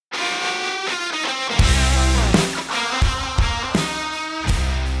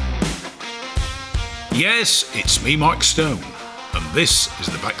Yes, it's me, Mark Stone, and this is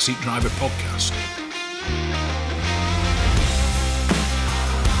the Backseat Driver Podcast.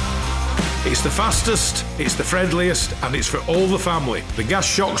 It's the fastest, it's the friendliest, and it's for all the family. The Gas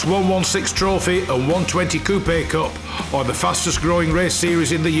Shocks 116 Trophy and 120 Coupe Cup are the fastest growing race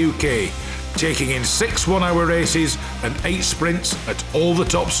series in the UK, taking in 6 one-hour races and 8 sprints at all the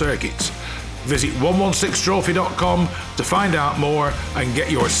top circuits. Visit 116trophy.com to find out more and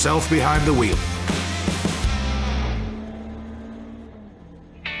get yourself behind the wheel.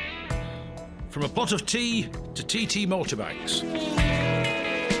 From a pot of tea to TT motorbikes.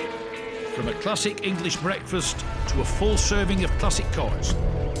 From a classic English breakfast to a full serving of classic cars.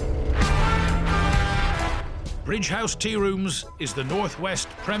 Bridge House Tea Rooms is the Northwest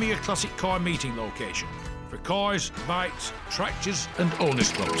premier classic car meeting location for cars, bikes, tractors and owners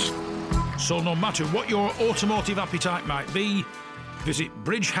clubs. So no matter what your automotive appetite might be, visit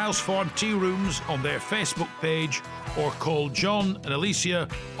Bridge House Farm Tea Rooms on their Facebook page or call John and Alicia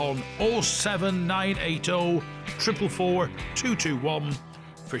on 07980 444 221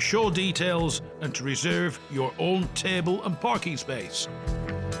 for show details and to reserve your own table and parking space.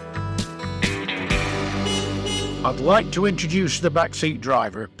 I'd like to introduce the backseat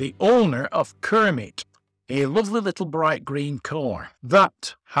driver, the owner of Kermit, a lovely little bright green car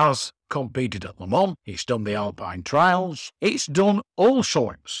that has competed at Le Mans, it's done the Alpine Trials, it's done all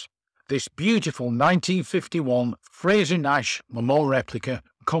sorts. This beautiful 1951 Fraser-Nash Le Mans replica,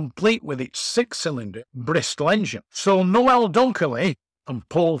 complete with its 6-cylinder Bristol engine. So Noelle Dunkerley and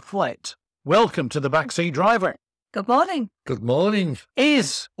Paul Flett, welcome to the Backseat Driver. Good morning. Good morning.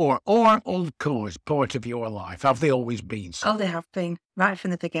 Is or are old cars part of your life? Have they always been so? Oh, they have been, right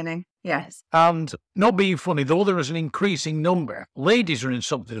from the beginning, yes. And not being funny, though there is an increasing number, ladies are in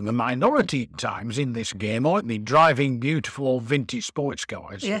something of a minority at times in this game, aren't they? Driving beautiful old vintage sports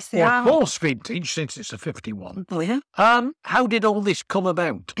cars. Yes, they or are. False vintage, since it's a 51. Oh, yeah. How did all this come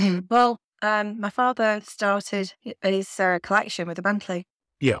about? Well, my father started his collection with a Bentley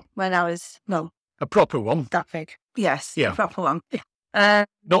Yeah, when I was, a proper one. that big. Yes, Yeah. a proper one.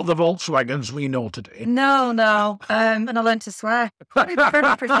 Not the Volkswagens we know today. No. And I learned to swear very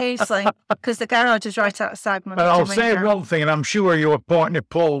profusely because the garage is right outside my And I'll bedroom say window. one thing, and I'm sure your partner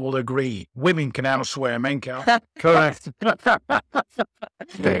Paul will agree. Women can outswear men can't. Correct.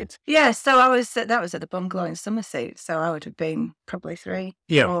 Yeah, so that was at the bungalow in Somerset, so I would have been probably 3.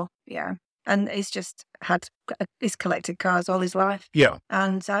 Yeah. 4, yeah. And he's collected cars all his life. Yeah.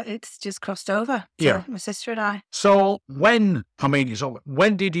 And it's just crossed over to Yeah. my sister and I. So when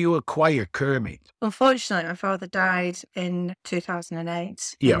did you acquire Kermit? Unfortunately, my father died in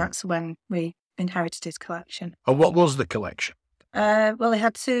 2008. Yeah. And that's when we inherited his collection. And what was the collection? Well, he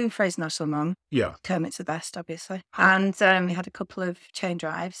had 2 Fraser-Nash Le Mans. Yeah. Kermit's the best, obviously. And he had a couple of chain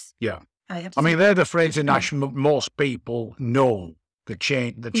drives. Yeah. I mean, they're the Fraser-Nash most people know. The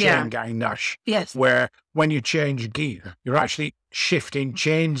chain gang Nash. Yes. Where when you change gear, you're actually shifting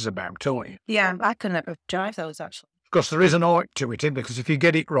chains about, aren't you? Yeah, I could never drive those, actually. Because there is an art to it, because if you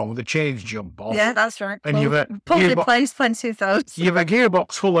get it wrong, the chains jump off. Yeah, that's right. And you've a Probably plays plenty of those. You've a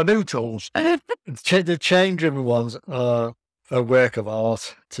gearbox full of new tools. The chain-driven ones are a work of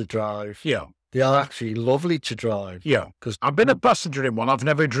art to drive. Yeah. They are actually lovely to drive. Yeah. Because I've been a passenger in one. I've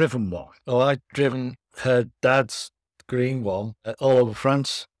never driven one. Oh, I've driven her dad's green one all over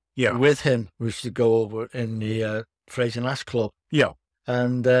France. Yeah. With him. We used to go over in the Fraser-Nash Club. Yeah.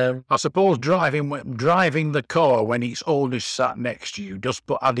 And I suppose driving the car when its owner sat next to you just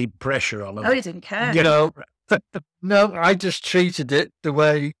put added pressure on them. Oh, he didn't care. You know? no, I just treated it the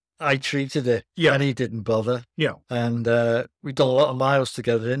way I treated it. Yeah. And he didn't bother. Yeah. And we've done a lot of miles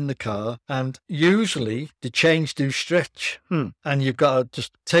together in the car. And usually the chains do stretch. And you've got to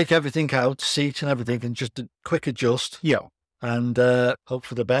just take everything out, seat and everything, and just a quick adjust. Yeah. And hope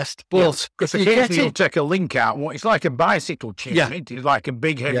for the best. But because if you occasionally get you'll take a link out. It's like a bicycle chain. Yeah. It's like a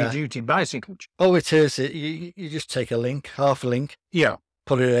big heavy-duty bicycle chain. Oh, it is. You just take a link, half a link, Yeah.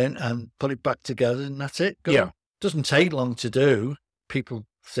 put it in and put it back together, and that's it. Go. Yeah. Doesn't take long to do. People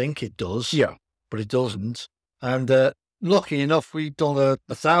think it does. Yeah. But it doesn't. And lucky enough, we'd done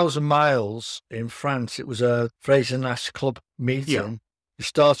 1,000 miles in France. It was a Fraser-Nash Club meeting. Yeah. We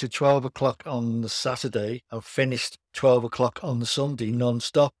started 12 o'clock on the Saturday and finished 12 o'clock on the Sunday,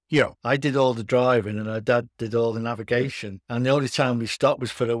 non-stop. Yeah. I did all the driving and her dad did all the navigation. And the only time we stopped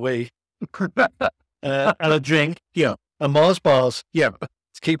was for a wee and a drink. Yeah. And Mars bars. Yeah.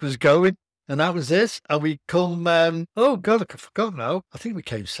 To keep us going. And that was it. And we come, oh God, I forgot now. I think we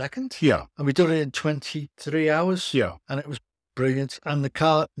came second. Yeah. And we done it in 23 hours. Yeah. And it was brilliant. And the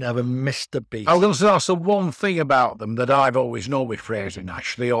car never missed a beat. I was going to say also one thing about them that I've always known with Fraser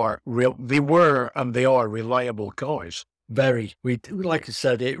Nash. They were and they are reliable cars. Very. Like I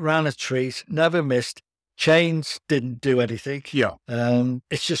said, it ran a treat, never missed. Chains didn't do anything. Yeah.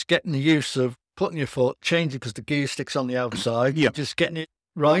 It's just getting the use of putting your foot, changing because the gear stick's on the outside. Yeah. Just getting it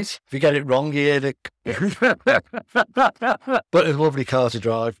right. If you get it wrong, you hear the... But it's a lovely car to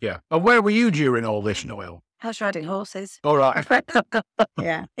drive. Yeah. And where were you during all this, Noelle? I was riding horses. All right.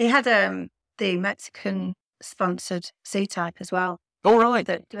 Yeah. He had the Mexican-sponsored C-Type as well. All right.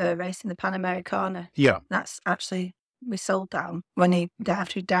 That racing the Pan Americana. Yeah. That's actually... we sold down when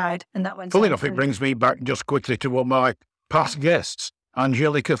after he died, and that went. Full enough, it brings me back just quickly to one of my past guests,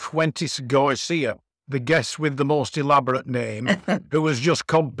 Angelica Fuentes Garcia, the guest with the most elaborate name, who has just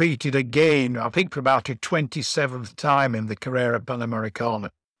competed again, I think for about her 27th time in the Carrera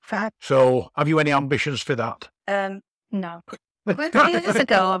Panamericana. Fab. So, have you any ambitions for that? No. 20 years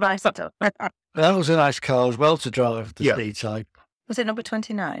ago, I raced it up. That was a nice car as well to drive, the C-Type. Was it number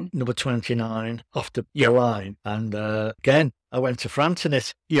 29? Number 29 off the line. And again, I went to France in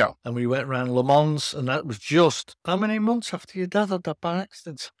it. Yeah. And we went around Le Mans, and that was just how many months after your dad had that bad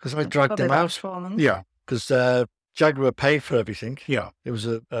accident? Because I dragged Probably him about out. 4 months. Yeah. Because Jaguar paid for everything. Yeah. It was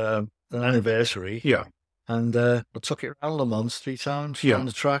an anniversary. Yeah. And I took it around Le Mans 3 times on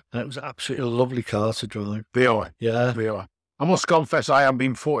the track. And it was absolutely a lovely car to drive. They are. Yeah. They are. I must confess I have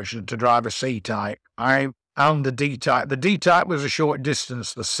been fortunate to drive a C-Type. And the D-Type. The D-Type was a short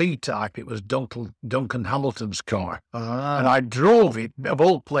distance. The C-Type, it was Duncan Hamilton's car. And I drove it, of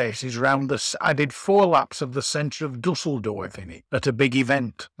all places, I did 4 laps of the centre of Dusseldorf in it at a big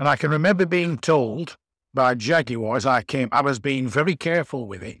event. And I can remember being told by Jaguar as I was being very careful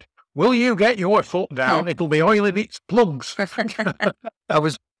with it. Will you get your foot down? It'll be oiling its plugs. I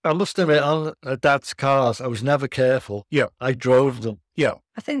must admit, on Dad's cars, I was never careful. Yeah. I drove them. Yeah.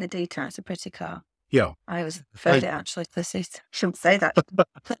 I think the D-Type's a pretty car. Yeah. I always preferred it, actually. Shouldn't say that.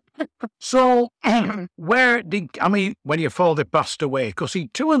 So, when your father passed away, because he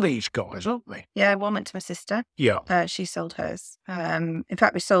had 2 of these cars, haven't they? Yeah, one went to my sister. Yeah. She sold hers. In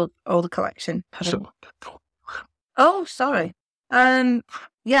fact, we sold all the collection. Oh, sorry.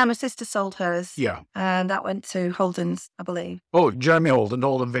 Yeah, my sister sold hers. Yeah. And that went to Holden's, I believe. Oh, Jeremy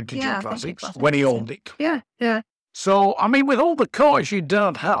Holden Vintage and Classics, when he owned it. Yeah, yeah. So, with all the cars your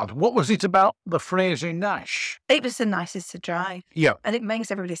dad had, what was it about the Fraser Nash? It was the nicest to drive. Yeah. And it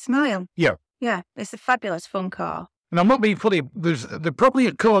makes everybody smile. Yeah. Yeah, it's a fabulous, fun car. And I'm not being funny, there's probably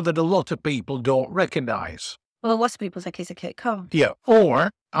a car that a lot of people don't recognise. Well, lots of people think it's a kit car. Yeah.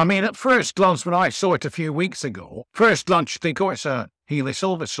 Or, at first glance, when I saw it a few weeks ago, you think, oh, it's a Healy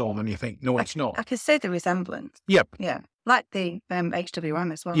Silverstone, and you think, no, it's not. I can see the resemblance. Yep. Yeah. Like the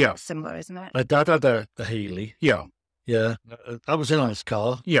HWM as well. Yeah. It's similar, isn't it? My dad had a Healy. Yeah. Yeah. That was a nice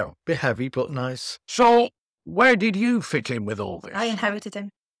car. Yeah. Bit heavy, but nice. So, where did you fit in with all this? I inherited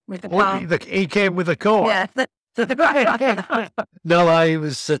him with the car. He came with a car? Yeah. No, I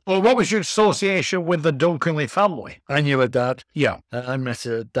was... Well, what was your association with the Dunkerley family? I knew a dad. Yeah. I met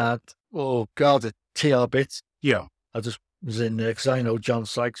a dad, at TR Bits. Yeah. I just was in there because I know John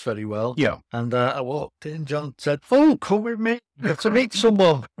Sykes very well. Yeah. And I walked in, John said, "Oh, come with me to meet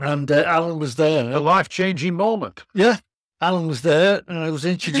someone." And Alan was there. A life-changing moment. Yeah. Alan was there, and I was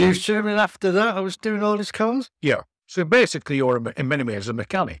introduced to him, and after that, I was doing all his cars. Yeah. So basically, you're in many ways a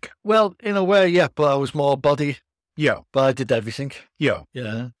mechanic. Well, in a way, yeah, but I was more body. Yeah. But I did everything. Yeah.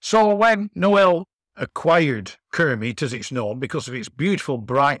 Yeah. So when Noelle acquired Kermit, as it's known, because of its beautiful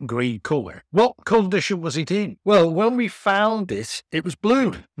bright green colour, what condition was it in? Well, when we found it, it was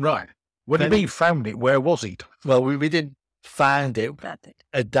blue. Right. When we found it, where was it? Well, we didn't find it. Dad did.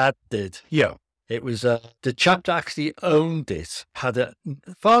 A dad did. Yeah. It was the chap that actually owned it as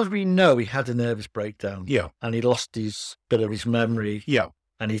far as we know, he had a nervous breakdown. Yeah. And he lost his bit of his memory. Yeah.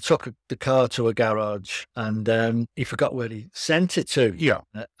 And he took the car to a garage, and he forgot where he sent it to. Yeah.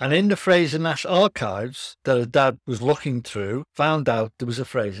 And in the Fraser Nash archives that a dad was looking through, found out there was a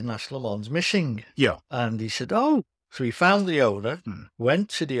Fraser Nash Le Mans missing. Yeah. And he said, "Oh." So he found the owner, went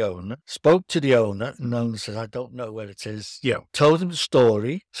to the owner, spoke to the owner, and the owner said, "I don't know where it is." Yeah. Told him the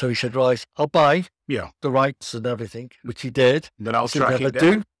story. So he said, "Right, I'll buy the rights and everything," which he did. Then I'll said, track if it I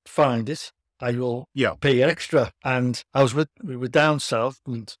down. do find it, I will pay extra. And we were down south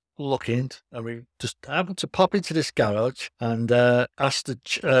and looking, and we just happened to pop into this garage and asked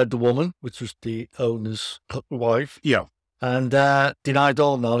the woman, which was the owner's wife. Yeah. And denied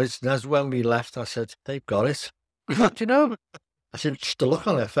all knowledge. And as when we left, I said, "They've got it." Do you know? I said, just the look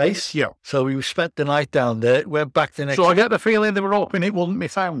on her face. Yeah. So we spent the night down there, went back the next So I get the feeling they were hoping it wouldn't be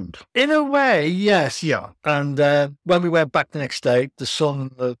found. In a way, yes. Yeah. And when we went back the next day, the son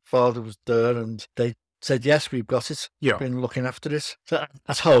and the father was there, and they said, yes, we've got it. Yeah. We've been looking after it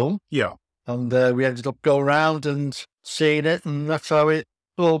at home. Yeah. And we ended up going around and seeing it, and that's how it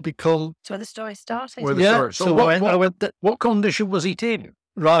all become. That's where the story started. So what condition was it in?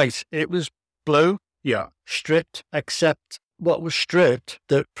 Right, it was blue. Yeah. Stripped, except what was stripped,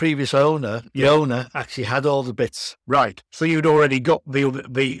 the previous owner, the owner actually had all the bits. Right. So you'd already got the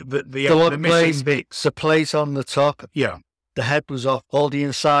missing bits. The plate on the top. Yeah. The head was off. All the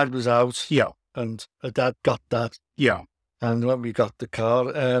inside was out. Yeah. And her dad got that. Yeah. And when we got the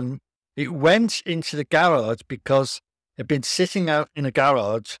car, it went into the garage because it had been sitting out in a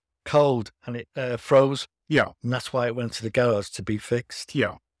garage cold and it froze. Yeah. And that's why it went to the garage to be fixed.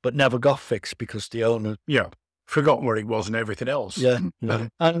 Yeah. But never got fixed because the owner... Yeah. Forgot where it was and everything else. Yeah.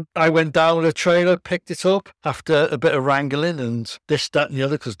 And I went down with a trailer, picked it up after a bit of wrangling and this, that and the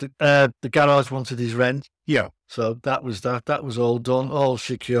other because the garage wanted his rent. Yeah. So that was that. That was all done, all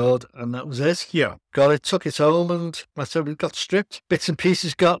secured, and that was it. Yeah. Got it, took it home, and I said we got stripped. Bits and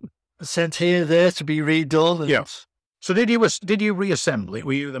pieces got sent here and there to be redone. And yeah. So did you reassemble it?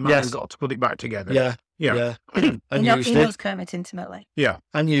 Were you the man who got to put it back together? Yeah. Yeah. And he used it. knows Kermit intimately. Yeah.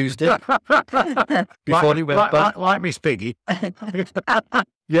 And used it before he went back. Like Miss Piggy.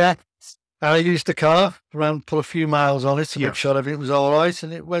 Yeah. And I used the car, put a few miles on it to make sure everything was all right,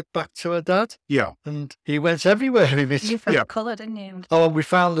 and it went back to her dad. Yeah. And he went everywhere in it. You found the colour, didn't you? Oh, and we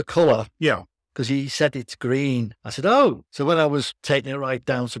found the colour. Yeah. Because he said it's green. I said, oh. So when I was taking it right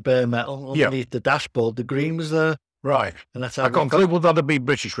down to bare metal, underneath the dashboard, the green was there. Right. And that's how I conclude would that be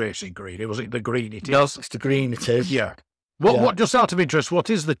British racing green? Was it the green it is? No, it's the green it is. Yeah. What? Just out of interest, what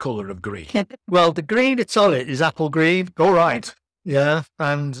is the colour of green? Well, the green it's on it is apple green. All right. Yeah,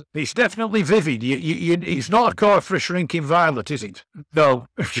 and it's definitely vivid. It's not a car for a shrinking violet, is it? No.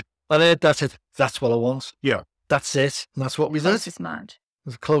 I heard that's it. That's what I want. Yeah. That's it. And that's what we did. Closest match.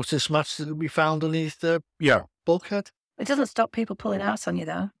 The closest match that we found underneath the bulkhead. It doesn't stop people pulling out on you,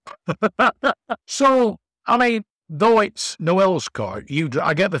 though. So, I mean, though it's Noelle's car,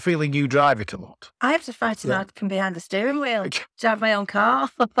 I get the feeling you drive it a lot. I have to fight him out from behind the steering wheel. Drive my own car.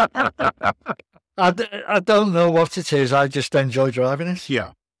 I don't know what it is. I just enjoy driving it.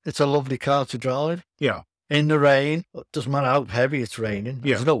 Yeah. It's a lovely car to drive. Yeah. In the rain. It doesn't matter how heavy it's raining.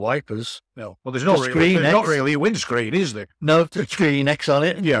 Yeah. There's no wipers. No. Well, there's not really a windscreen, is there? No, the screen X on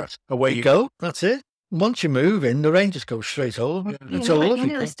it. Yeah. Away you go. That's it. Once you move in, the rain just goes straight over. It's a lovely You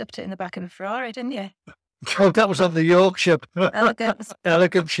nearly stuffed it in the back of a Ferrari, didn't you? Oh, that was on the Yorkshire. Elegance,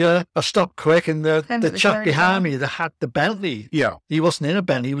 yeah. I stopped quick, and the chap behind me that had the Bentley. Yeah. He wasn't in a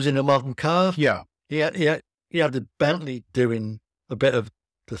Bentley, he was in a modern car. Yeah. He had the Bentley doing a bit of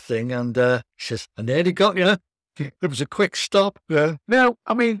the thing, and she says, I nearly got you. It was a quick stop. Yeah. Now,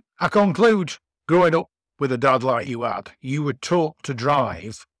 I mean, I conclude, growing up with a dad like you had, you were taught to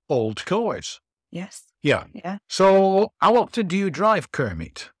drive old cars. Yes. Yeah. Yeah. So how often do you drive,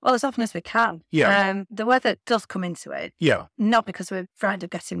 Kermit? Well, as often as we can. Yeah. The weather does come into it. Yeah. Not because we're frightened of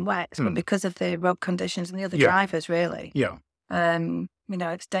getting wet, but because of the road conditions and the other drivers, really. Yeah.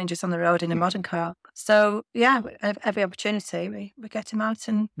 It's dangerous on the road in a modern car. So, every opportunity, we get him out.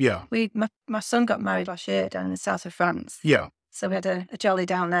 And my son got married last year down in the south of France. Yeah. So we had a jolly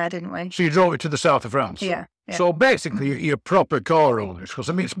down there, didn't we? So you drove it to the south of France? Yeah. So basically, you're proper car owners. Because,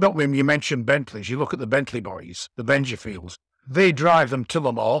 I mean, it's not when you mention Bentleys. You look at the Bentley boys, the Benjafields. They drive them to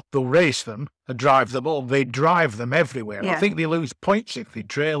Le Mans, they'll race them and drive them all. They drive them everywhere. Yeah. I think they lose points if they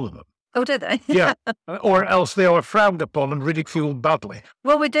trail them. Oh, do they? Yeah. Or else they are frowned upon and ridiculed badly.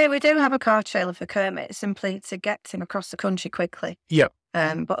 Well, we do have a car trailer for Kermit, simply to get him across the country quickly. Yeah.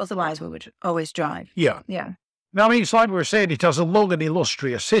 But otherwise, we would always drive. Yeah. Yeah. Now, I mean, it's like we were saying, it has a long and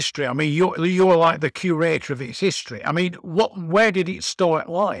illustrious history. I mean, you're like the curator of its history. I mean, where did it start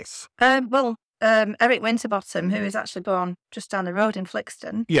life? Eric Winterbottom, who is actually born just down the road in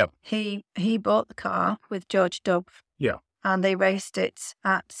Flixton. Yeah. He bought the car with George Dove. Yeah. And they raced it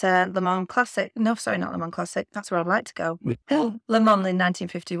at Le Mans Classic. No, sorry, not Le Mans Classic. That's where I'd like to go. Le Mans in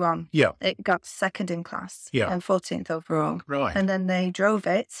 1951. Yeah. It got second in class. Yeah. And 14th overall. Right. And then they drove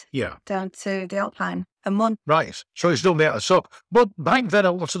it down to the Alpine and won. Right. So it's done that. So, but back then,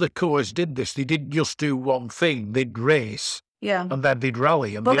 a lot of the cars did this. They didn't just do one thing. They'd race. Yeah. And then they'd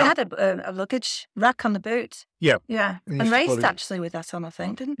rally. And they had a luggage rack on the boot. Yeah. Yeah. And raced actually with that on, I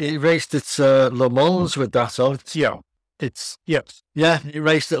think, didn't he? He raced at Le Mans with that on. Yeah. He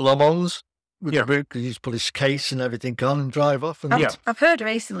raced at Le Mans. with the boot, because he's put his case and everything on and drive off. And I've heard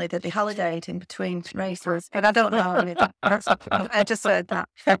recently that they holidayed in between races, but I don't know. I just heard that.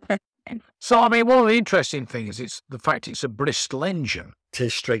 So, I mean, one of the interesting things is the fact it's a Bristol engine. It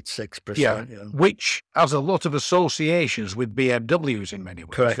is straight six Bristol. Yeah, which has a lot of associations with BMWs in many ways.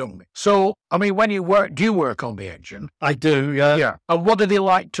 Correct. Don't they? So, I mean, when you work, do you work on the engine? I do, yeah. Yeah. And what do they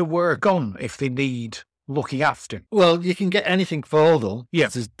like to work on if they need looking after? Well, you can get anything for them. Yeah.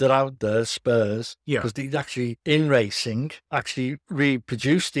 They're out there, spares. Yeah. Because they actually, in racing, actually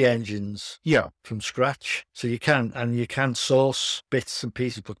reproduce the engines from scratch. So you can source bits and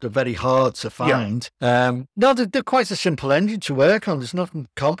pieces, but they're very hard to find. No, they're quite a simple engine to work on. There's nothing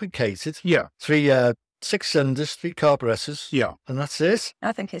complicated. Yeah. 6 cylinders, 3 carburetors. Yeah. And that's it.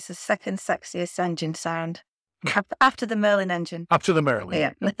 I think it's the second sexiest engine sound. After the Merlin engine. After the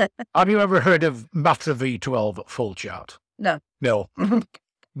Merlin. Yeah. Have you ever heard of Matra V12 at full chart? No. No.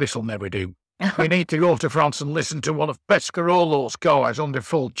 This'll never do. We need to go to France and listen to one of Pescarolo's cars under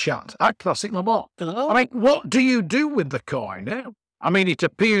full chat at Classic Le Mans. I mean, what do you do with the car now? I mean, it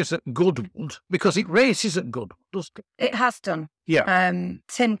appears at Goodwood, because it races at Goodwood, doesn't it? It has done. Yeah.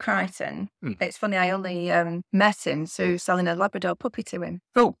 Tim Crichton. It's funny, I only met him through selling a Labrador puppy to him.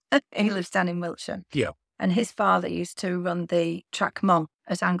 Oh. He lives down in Wiltshire. Yeah. And his father used to run the track Mon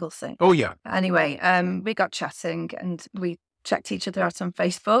at Anglesey. Oh, yeah. Anyway, we got chatting and we checked each other out on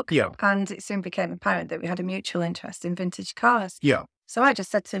Facebook. Yeah. And it soon became apparent that we had a mutual interest in vintage cars. Yeah. So I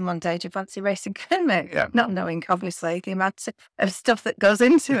just said to him one day, do you fancy racing Kermit? Yeah. Not knowing, obviously, the amount of stuff that goes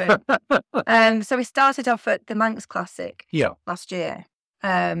into it. So we started off at the Manx Classic last year.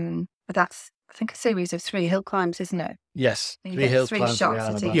 But that's, I think, a series of 3 hill climbs, isn't it? Yes, You 3 get hill 3 climbs.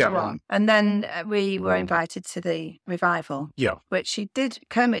 shots at each one. And then we were invited to the revival. Yeah. Which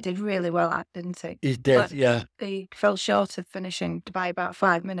Kermit did really well at, didn't he? He did, but yeah. He fell short of finishing by about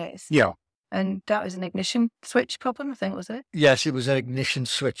 5 minutes. Yeah. And that was an ignition switch problem, I think, was it? Yes, it was an ignition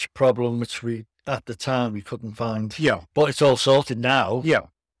switch problem, which at the time, we couldn't find. Yeah. But it's all sorted now. Yeah.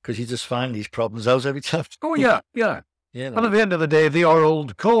 Because you just find these problems out every time. Oh, yeah, yeah. You know. And at the end of the day, they are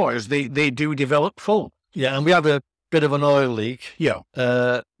old cars. They do develop full. Yeah, and we had a bit of an oil leak. Yeah.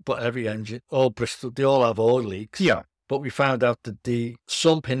 But every engine, all Bristol, they all have oil leaks. Yeah. But we found out that the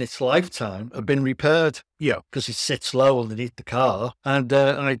sump in its lifetime had been repaired. Yeah. Because it sits low underneath the car.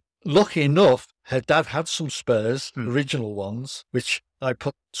 And lucky enough, her dad had some spares, original ones, which I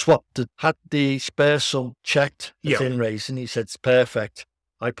had the spare sump checked in racing. He said, it's perfect.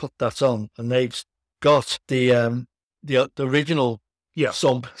 I put that on, and they've got the original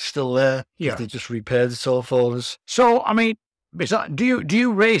sump still there. Yeah. They just repaired it all for us. So, I mean, do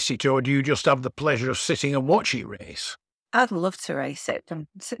you race it, or do you just have the pleasure of sitting and watch it race? I'd love to race it.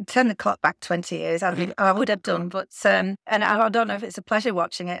 Turn the clock back 20 years, I would have done. But and I don't know if it's a pleasure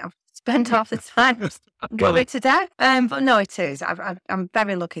watching it. I've spent half the time going to death. But no, it is. I'm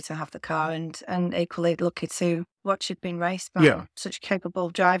very lucky to have the car, and equally lucky to watch it being raced by such capable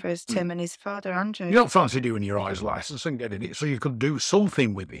drivers, Tim and his father, Andrew. You don't fancy doing your eyes license and getting it so you could do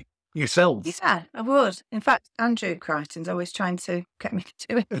something with it yourself? Yeah, I would. In fact, Andrew Crichton's always trying to get me to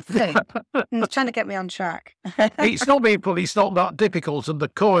do it. He's trying to get me on track. It's not that difficult, and the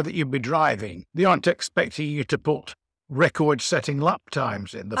car that you'd be driving, they aren't expecting you to put record-setting lap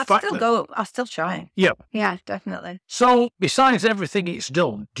times in. I'll still try. Yeah. Yeah, definitely. So, besides everything it's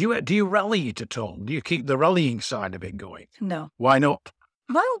done, do you rally it at all? Do you keep the rallying side of it going? No. Why not?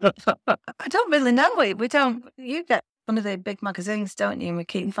 Well, I don't really know. We don't. You get one of the big magazines, don't you? And we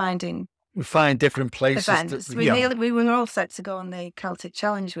keep finding. We find different places. Events. We were all set to go on the Celtic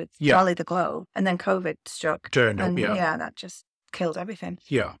Challenge with Rally the Globe, and then COVID struck. Turned up, Yeah, that just killed everything.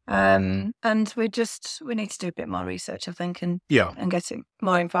 Yeah. And we need to do a bit more research, I think, and get it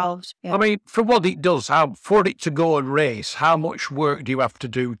more involved. Yeah. I mean, for what it does, for it to go and race, how much work do you have to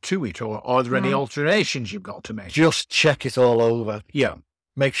do to it, or are there any alterations you've got to make? Just check it all over. Yeah.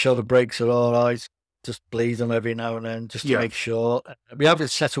 Make sure the brakes are all right. Just bleed them every now and then, just to make sure. We have a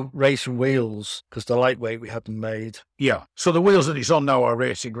set of racing wheels, because they're lightweight, we had them made. Yeah. So the wheels that it's on now are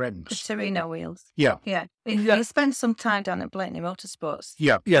racing rims. The Torino wheels. Yeah. Yeah. You spent some time down at Blakeney Motorsports.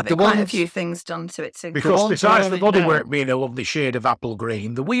 Yeah. Yeah. Quite a few things done to it. Because besides the bodywork being a lovely shade of apple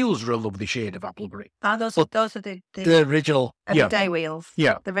green, the wheels are a lovely shade of apple green. Those are the original everyday wheels.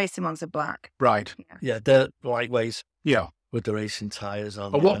 Yeah. The racing ones are black. Right. Yeah, they're lightweight. Yeah. With the racing tyres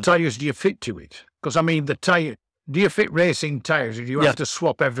on. But what tyres do you fit to it? Because, I mean, do you fit racing tyres, or do you have to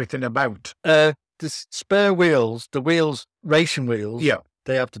swap everything about? The spare wheels, racing wheels,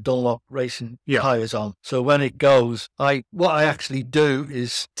 they have the Dunlop racing tyres on. So when it goes, what I actually do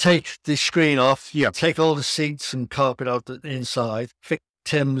is take the screen off, take all the seats and carpet out the inside, fit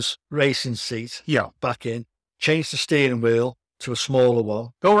Tim's racing seat Yeah. back in, changed the steering wheel to a smaller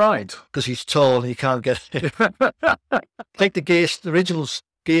one All right. because he's tall and he can't get it. Take the original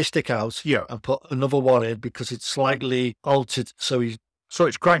gear stick out Yeah. and put another one in because it's slightly altered. So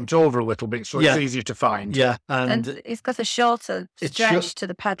it's cranked over a little bit, so Yeah. it's easier to find. yeah, And and it's got a shorter It's stretch to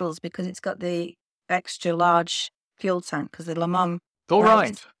the pedals because it's got the extra large fuel tank because the Le Mans All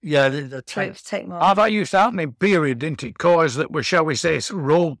right. yeah, the tank. trips take more. Ah, that used to happen in period, didn't it? Cars that were, shall we say,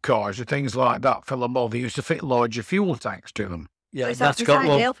 road cars or things like that for Le Mans, they used to fit larger fuel tanks to them. Yeah, It's, that's it's got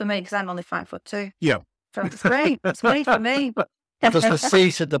one. ideal for me because I'm only 5'2". Yeah. So it's great. It's great for me. Because the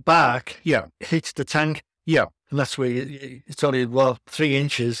seat at the back Yeah. hits the tank, Yeah. and that's where it's only 3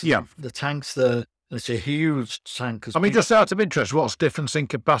 inches. Yeah. The tank's there. And it's a huge tank. 'Cause I mean, just out of interest, what's the difference in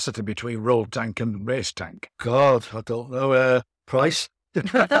capacity between road tank and race tank? God, I don't know. Price.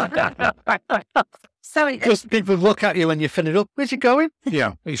 So Because people look at you when you fill it up. Where's it going?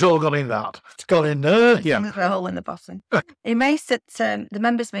 Yeah, it's all gone in that. It's gone in there. Yeah. there's a hole in the bottom. He raced at the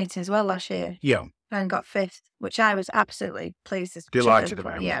members' meeting as well last year Yeah. and got 5th, which I was absolutely pleased. As Delighted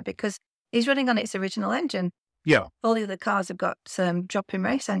about. Yeah, because he's running on its original engine. Yeah. All the other cars have got drop-in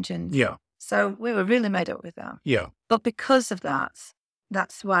race engines. Yeah. So we were really made up with that. Yeah. But because of that,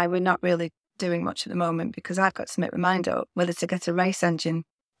 that's why we're not really doing much at the moment because I've got to make my mind up whether to get a race engine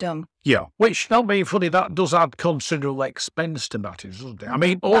done. Yeah. Which, not being funny, that does add considerable expense to matters, doesn't it? I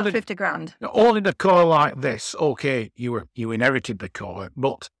mean, About 50 grand. all in a car like this, okay, you inherited the car,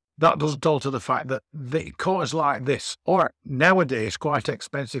 but that doesn't alter the fact that the cars like this are nowadays quite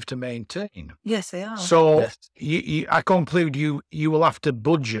expensive to maintain. Yes, they are. So Yes. I conclude you will have to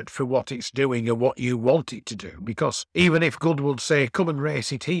budget for what it's doing and what you want it to do. Because even if Goodwood say, come and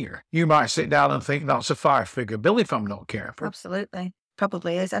race it here, you might sit down and think that's a 5-figure bill if I'm not careful. Absolutely.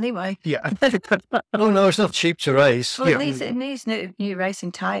 Probably is anyway. Yeah. Oh, no, it's not cheap to race. Well, Yeah. it needs new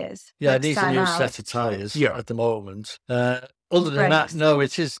racing tyres. Yeah, it next needs a time new out. set of tyres Yeah. at the moment. Other than that, Brakes. no,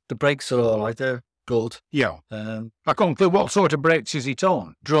 the brakes are all right. They're good. Yeah. Um, I conclude what sort of brakes is it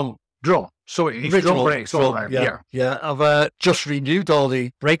on? drum. So it's Original drum brakes, all right. yeah. Yeah, I've just renewed all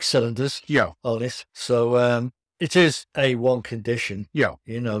the brake cylinders Yeah. on it. So it is A1 condition. Yeah.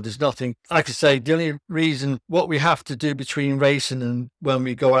 You know, there's nothing, I could say the only reason what we have to do between racing and when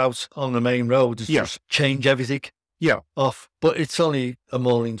we go out on the main road is Yeah. just change everything Yeah. off. But it's only a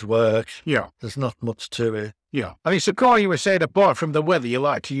morning's work. Yeah. There's not much to it. Yeah. And it's a car you were saying, apart from the weather, you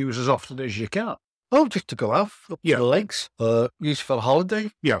like to use as often as you can. Oh, just to go out up Yeah. to the lakes. Use for a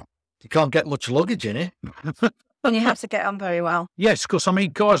holiday. Yeah. You can't get much luggage in it. And you have to get on very well. Yes, because I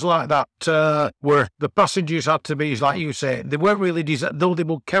mean, cars like that, where the passengers had to be, like you say, they weren't really designed, though they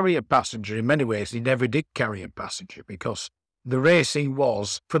will carry a passenger in many ways, they never did carry a passenger because the racing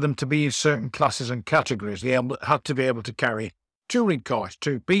was for them to be in certain classes and categories. They had to be able to carry touring cars,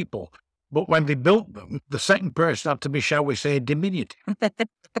 2 people. But when they built them, the second person had to be, shall we say, diminutive.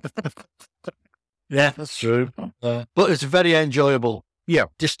 Yeah, that's true. But it's very enjoyable. Yeah.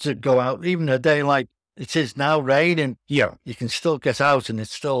 Just to go out, even a day like it is now, raining, Yeah. you can still get out and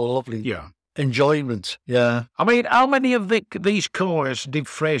it's still a lovely Yeah. enjoyment. Yeah. I mean, how many of these cars did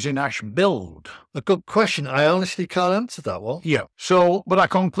Fraser Nash build? A good question. I honestly can't answer that one. Yeah. So, but I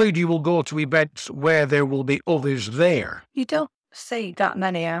conclude you will go to events where there will be others there. You don't see that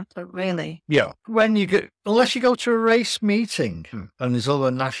many out, but really. Yeah. When you go, unless you go to a race meeting and there's other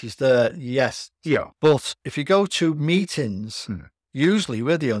Nashes there, yes. Yeah. But if you go to meetings, usually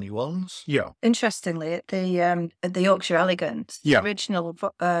we're the only ones. Yeah. Interestingly, at the Yorkshire Elegance, Yeah. the original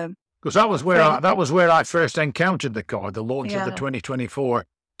Because that was where I first encountered the car, the launch of the Yeah. 2024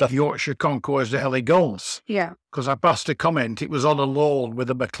 Yorkshire Concours d'Elegance. yeah. Because I passed a comment, it was on a loan with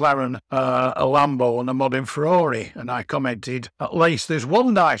a McLaren, a Lambo and a modern Ferrari. And I commented, at least there's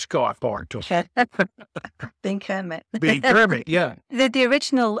one nice car parked up. Being Kermit. Being Kermit, yeah. The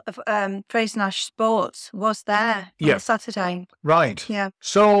original Fraser Nash Sports was there Yeah. on Saturday. Right. Yeah.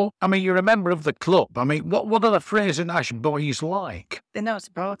 So, I mean, you're a member of the club. I mean, what are the Fraser Nash boys like? They know it's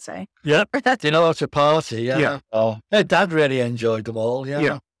a party. Yeah. Do you know how to party? Yeah. Yeah. Oh, hey, Dad really enjoyed them all. Yeah.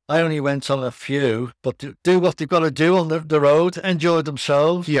 Yeah. I only went on a few, but do what they've got to do on the road, enjoy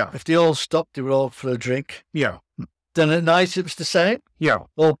themselves. Yeah. If they all stopped, they were all for a drink. Yeah. Then at night it was the same. Yeah.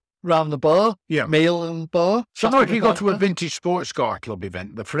 All round the bar. Yeah. Meal and bar. So now if you go Something to a like that. vintage sports car club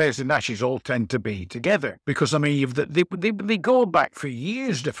event, the Fraser Nashes all tend to be together. Because, I mean, they go back for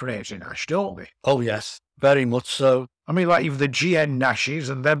years, the Fraser Nash, don't they? Oh, yes. Very much so. I mean, like you've the GN Nashes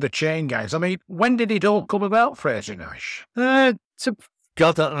and then the chain guys. I mean, when did it all come about, Fraser Nash?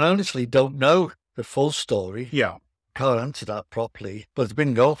 God, I honestly don't know the full story. Yeah. can't answer that properly, but it's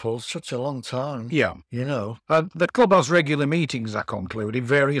been going for such a long time. Yeah. You know. The club has regular meetings, I conclude, in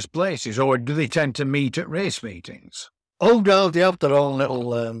various places, or do they tend to meet at race meetings? Oh, no, they have their own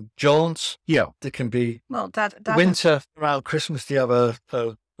little jaunts. Yeah. They can be Well, Dad winter, around Christmas, they have a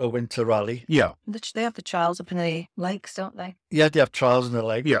winter rally. Yeah. they have the trials up in the lakes, don't they? Yeah, they have trials in the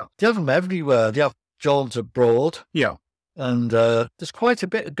lake. Yeah. They have them everywhere. They have jaunts abroad. Yeah. And there's quite a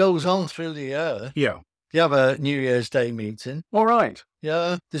bit that goes on through the year. Yeah. They have a New Year's Day meeting. All right.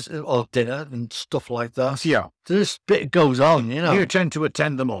 Yeah, there's or dinner and stuff like that. Yeah. There's a bit that goes on, you know. You tend to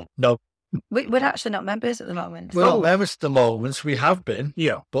attend them all? No. We're actually not members at the moment. We're not members at the moment. We have been.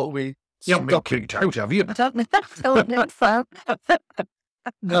 Yeah. But we You haven't been kicked out, have you? I don't know. Don't know so.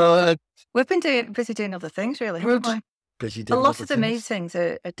 No, We've been busy doing other things, really. We're haven't we? busy A doing lot other of the things. meetings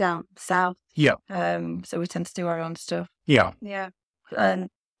are down south, Yeah. so we tend to do our own stuff. Yeah. Yeah, and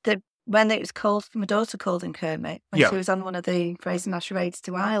when it was cold, my daughter called in Kermit when Yeah. she was on one of the Fraser Nash raids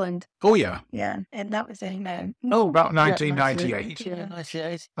to Ireland. Oh, yeah. Yeah, and that was in Oh, about 1998. Yeah,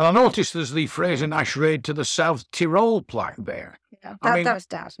 98. And I noticed there's the Fraser Nash raid to the South Tyrol plaque there. yeah. I mean, That was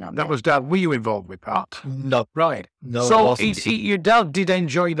Dad, not That me. was Dad. Were you involved with that? No, Right. no, it So wasn't. your dad did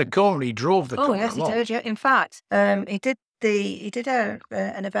enjoy the car. He drove the car. Oh yes, he a lot. did. Yeah, in fact, he did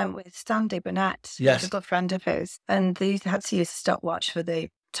an event with Sandy Burnett, who's Yes. a good friend of his, and they had to use a stopwatch for the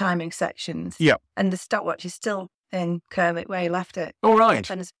timing sections. Yeah. And the stopwatch is still in Kermit where he left it. All right.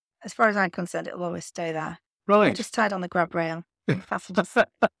 And as far as I'm concerned, it'll always stay there. Right. Just tied on the grab rail. And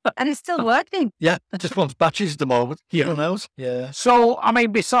it's still working. Yeah, it just wants batches at the moment. Yeah. Who knows? Yeah. So, I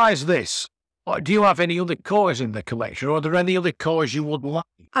mean, besides this, do you have any other cars in the collection, or are there any other cars you would like?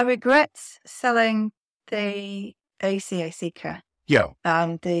 I regret selling the ACAC car Yeah.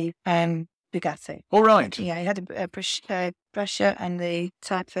 and the Bugatti. All right. Yeah, he had a Brescia and the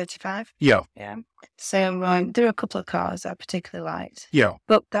Type 35. Yeah. Yeah. So there are a couple of cars I particularly liked. Yeah.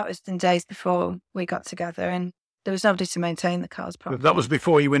 But that was in days before we got together and there was nobody to maintain the cars properly. That was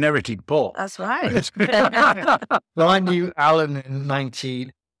before you inherited Paul. That's right. Well, I knew Alan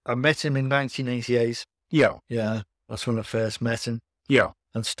I met him in 1988. Yeah. Yeah, that's when I first met him Yeah.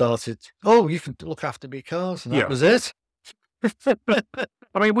 and started, oh, you can look after me cars. And that Yeah. was it.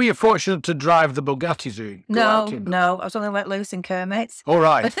 I mean, were you fortunate to drive the Bugatti Zoo? No. I was only let loose in Kermit. All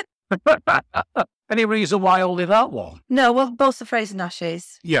right. Any reason why only that one? No, well, both the Fraser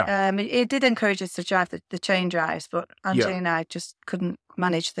Nashes. Yeah. It did encourage us to drive the chain drives, but Angie and I just couldn't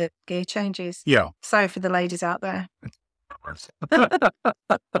manage the gear changes. Yeah. Sorry for the ladies out there.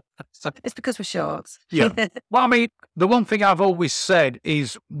 It's because we're short. Yeah. Well, I mean, the one thing I've always said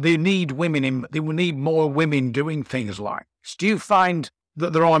is they need more women doing things like this. Do you find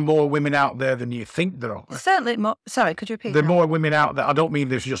that there are more women out there than you think there are? Certainly more. Sorry, could you repeat There are that? more women out there. I don't mean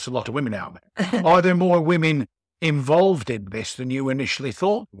there's just a lot of women out there. Are there more women involved in this than you initially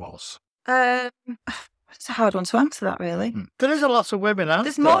thought was? It's a hard one to answer that, really. There is a lot of women out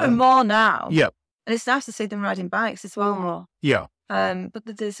There's there. more and more now. Yeah. And it's nice to see them riding bikes as well more. Yeah. But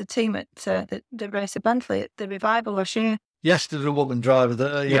there's a team at the race at Bentley at the Revival last year. Yes, there's a woman driver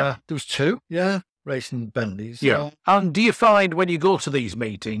there. Yeah. Yeah. There was two. Yeah. Racing Bentleys. Yeah. And do you find when you go to these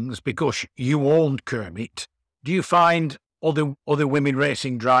meetings, because you owned Kermit, do you find other women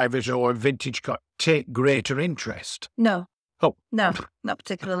racing drivers or vintage cars take greater interest? No. Oh. No, not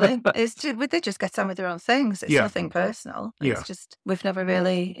particularly. They just get on with their own things. It's Yeah. nothing personal. Yeah. It's just, it's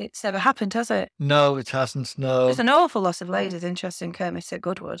never happened, has it? No, it hasn't. No. There's an awful lot of ladies interested in Kermit at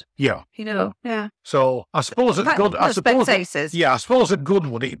Goodwood. Yeah. You know? Yeah. So I suppose at Spectators. Yeah, I suppose at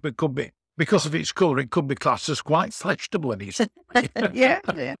Goodwood it could be, because of its colour, it could be classed as quite fashionable in it.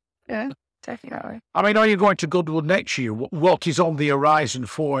 Yeah. Definitely. I mean, are you going to Goodwood next year? What is on the horizon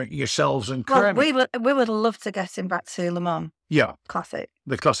for yourselves and Well, Kermit? we would love to get him back to Le Mans Yeah, Classic.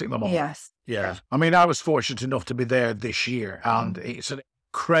 the Classic Le Mans. Yes. Yeah. I mean, I was fortunate enough to be there this year, and it's an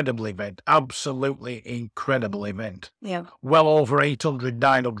incredible event, absolutely incredible event. Yeah. Well over 800,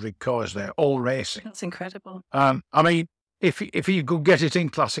 900 cars there, all racing. That's incredible. I mean, if you could get it in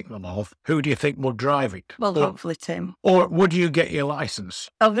Classic Le Mans, who do you think would drive it? Well, hopefully Tim. Or would you get your licence?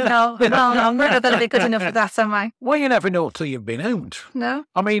 Oh, no, I'm never going to be good enough for that, am I? Well, you never know till you've been out. No.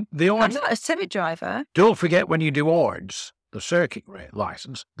 I mean, I'm not a timid driver. don't forget when you do awards, the circuit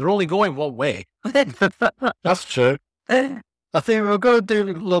licence, they're only going one way. That's true. I think we're going to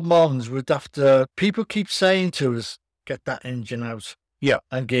do Le Mans. We'd have to. People keep saying to us, get that engine out. Yeah.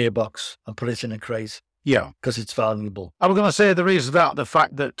 And gearbox and put it in a crate Yeah. because it's valuable. I was going to say there is the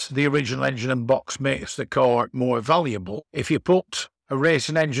fact that the original engine and box makes the car more valuable. If you put a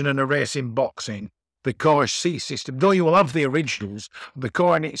racing engine and a racing box in, the car's C system. Though you will have the originals, the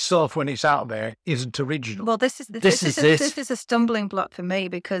car in itself, when it's out there, isn't original. Well, this is a stumbling block for me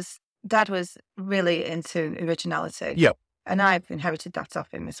because Dad was really into originality. Yep. And I've inherited that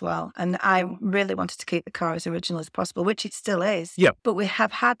off him as well. And I really wanted to keep the car as original as possible, which it still is. Yep. But we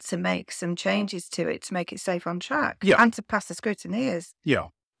have had to make some changes to it to make it safe on track Yeah. and to pass the scrutineers. Yeah.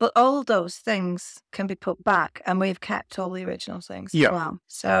 But all those things can be put back, and we've kept all the original things Yeah. as well.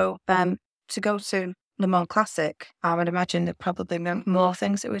 So to go to Le Mans Classic, I would imagine there probably more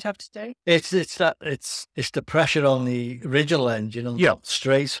things that we'd have to do. It's the pressure on the original engine on the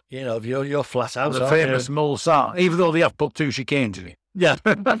straight. You know, if you're flat out. The famous Mulsanne, even though they have put 2 chicanes in it. Yeah.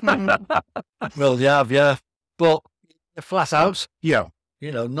 Well, yeah. But the flat out. Yeah.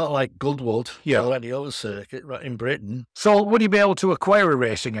 You know, not like Goodwood or any other circuit in Britain. So would you be able to acquire a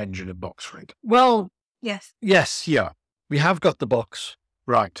racing engine at Boxford? Well, Yes. Yeah. we have got the box.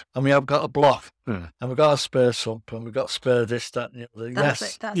 Right. And we have got a block. Mm. And we've got a spare sump, and we've got spare this, that, and the other.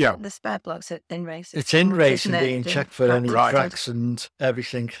 That's the spare blocks in racing. It's in racing, isn't it? being checked for any cracks and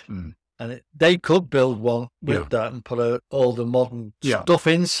everything. Mm. And they could build one with that and put all the modern stuff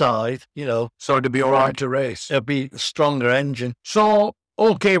inside, you know. So it'd be all right to race. It'll be a stronger engine. So,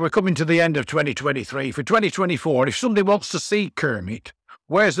 okay, we're coming to the end of 2023. For 2024, if somebody wants to see Kermit,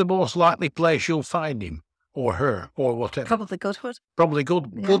 where's the most likely place you'll find him? Or her, or whatever. Probably Goodwood. Probably good.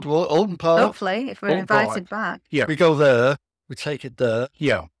 Yeah. Goodwood, Oldham Park. Hopefully, if we're Oldham Park. invited back. Yeah. We go there, we take it there.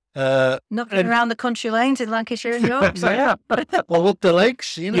 Yeah. Knocking around the country lanes in Lancashire and Yorkshire. Well, up the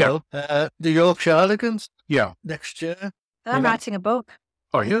lakes, you know. The Yorkshire Elegance Yeah. next year. I'm writing a book.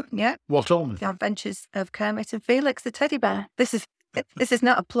 Are you? Yeah. What on? The Adventures of Kermit and Felix the Teddy Bear. This is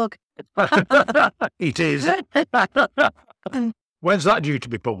not a plug. It is. When's that due to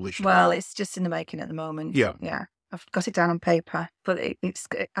be published? Well, it's just in the making at the moment. Yeah. Yeah. I've got it down on paper, but I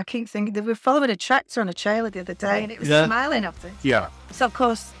keep thinking they were following a tractor on a trailer the other day, and it was smiling at it. Yeah. So of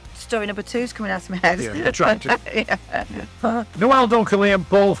course, story number 2 is coming out of my head. Yeah, the tractor. Yeah. Noelle Dunkerley and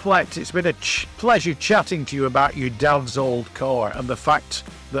Paul Flett, it's been a pleasure chatting to you about your dad's old car and the fact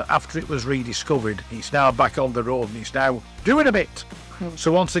that after it was rediscovered, it's now back on the road and it's now doing a bit.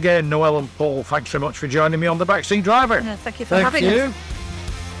 So once again, Noelle and Paul, thanks very much for joining me on The Backseat Driver. Yeah, thank you for having us.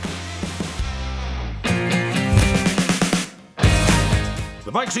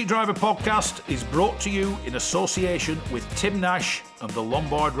 The Backseat Driver podcast is brought to you in association with Tim Nash and the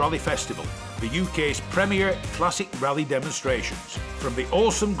Lombard Rally Festival, the UK's premier classic rally demonstrations. From the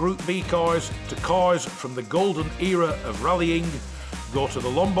awesome Group B cars to cars from the golden era of rallying, go to the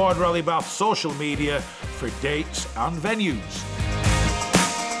Lombard Rally Bath social media for dates and venues.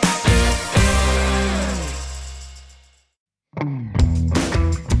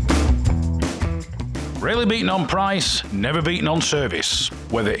 Rarely beaten on price, never beaten on service.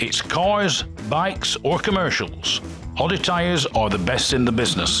 Whether it's cars, bikes or commercials, Hodder Tyres are the best in the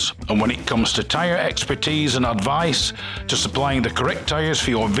business. And when it comes to tyre expertise and advice to supplying the correct tyres for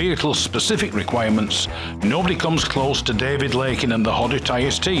your vehicle's specific requirements, nobody comes close to David Lakin and the Hodder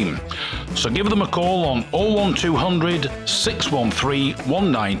Tyres team. So give them a call on 01200 613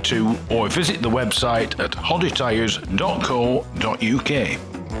 192 or visit the website at hoddertyres.co.uk.